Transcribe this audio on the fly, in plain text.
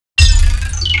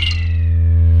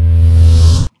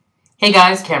Hey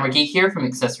guys, Camera Geek here from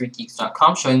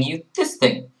AccessoryGeeks.com showing you this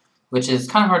thing, which is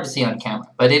kind of hard to see on camera,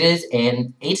 but it is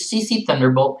an HTC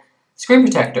Thunderbolt screen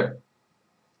protector.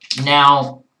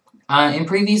 Now, in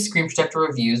previous screen protector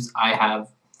reviews, I have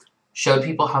showed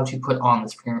people how to put on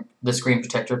the screen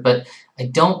protector, but I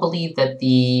don't believe that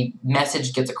the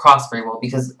message gets across very well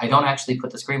because I don't actually put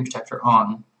the screen protector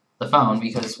on the phone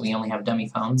because we only have dummy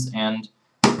phones, and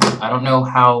I don't know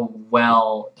how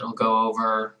well it'll go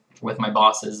over with my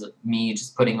bosses, me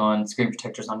just putting on screen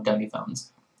protectors on dummy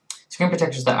phones. Screen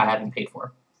protectors that I haven't paid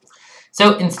for.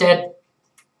 So instead,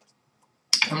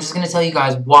 I'm just going to tell you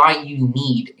guys why you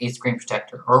need a screen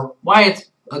protector, or why it's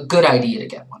a good idea to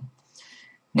get one.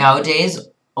 Nowadays,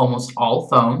 almost all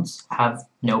phones have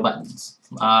no buttons.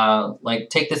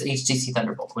 Like, take this HTC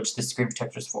Thunderbolt, which this screen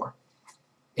protector is for.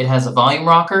 It has a volume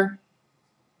rocker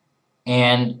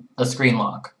and a screen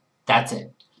lock. That's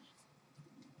it.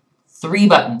 3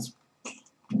 buttons.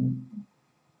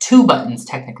 2 buttons,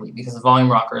 technically, because the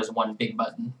volume rocker is one big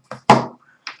button.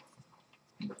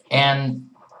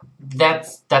 And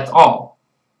that's all.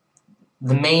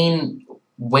 The main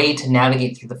way to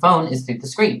navigate through the phone is through the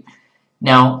screen.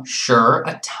 Now, sure,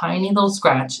 a tiny little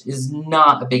scratch is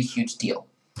not a big, huge deal.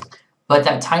 But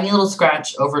that tiny little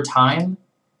scratch over time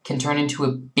can turn into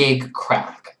a big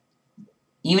crack.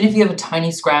 Even if you have a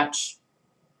tiny scratch,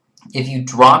 if you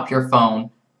drop your phone,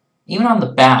 even on the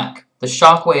back, the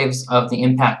shock waves of the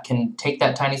impact can take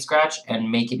that tiny scratch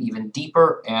and make it even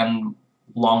deeper and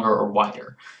longer or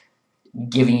wider,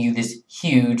 giving you this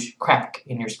huge crack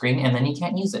in your screen, and then you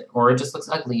can't use it, or it just looks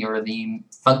ugly, or the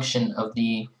function of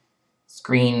the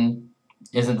screen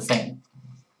isn't the same.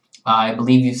 I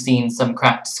believe you've seen some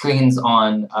cracked screens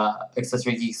on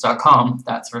AccessoryGeeks.com,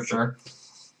 that's for sure.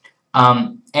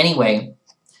 Anyway,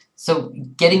 so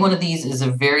getting one of these is a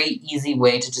very easy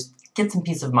way to just get some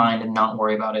peace of mind and not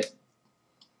worry about it.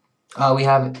 We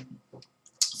have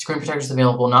screen protectors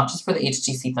available not just for the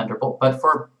HTC Thunderbolt, but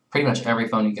for pretty much every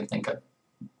phone you can think of.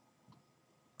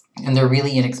 And they're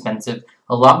really inexpensive.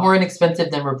 A lot more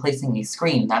inexpensive than replacing a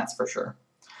screen, that's for sure.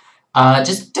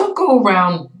 Just don't go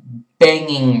around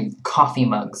banging coffee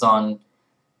mugs on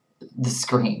the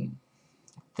screen.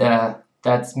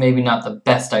 That's maybe not the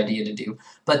best idea to do,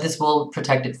 but this will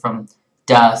protect it from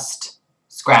dust,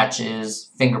 scratches,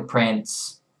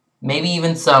 fingerprints, maybe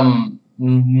even some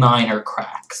minor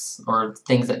cracks, or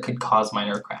things that could cause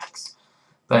minor cracks.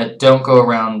 But don't go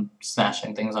around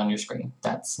smashing things on your screen.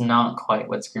 That's not quite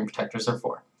what screen protectors are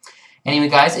for. Anyway,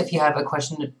 guys, if you have a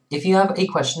question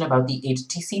about the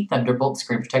HTC Thunderbolt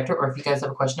screen protector, or if you guys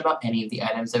have a question about any of the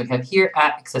items that we have here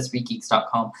at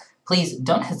AccessoryGeeks.com, please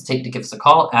don't hesitate to give us a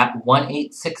call at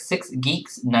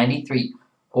 1-866-GEEKS-93.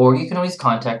 Or you can always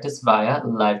contact us via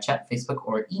live chat, Facebook,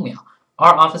 or email.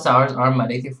 Our office hours are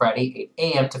Monday through Friday,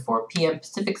 8 a.m. to 4 p.m.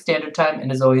 Pacific Standard Time,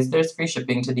 and as always, there's free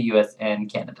shipping to the US and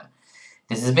Canada.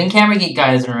 This has been Camera Geek,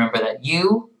 guys, and remember that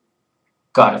you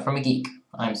got it from a geek.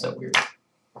 I'm so weird.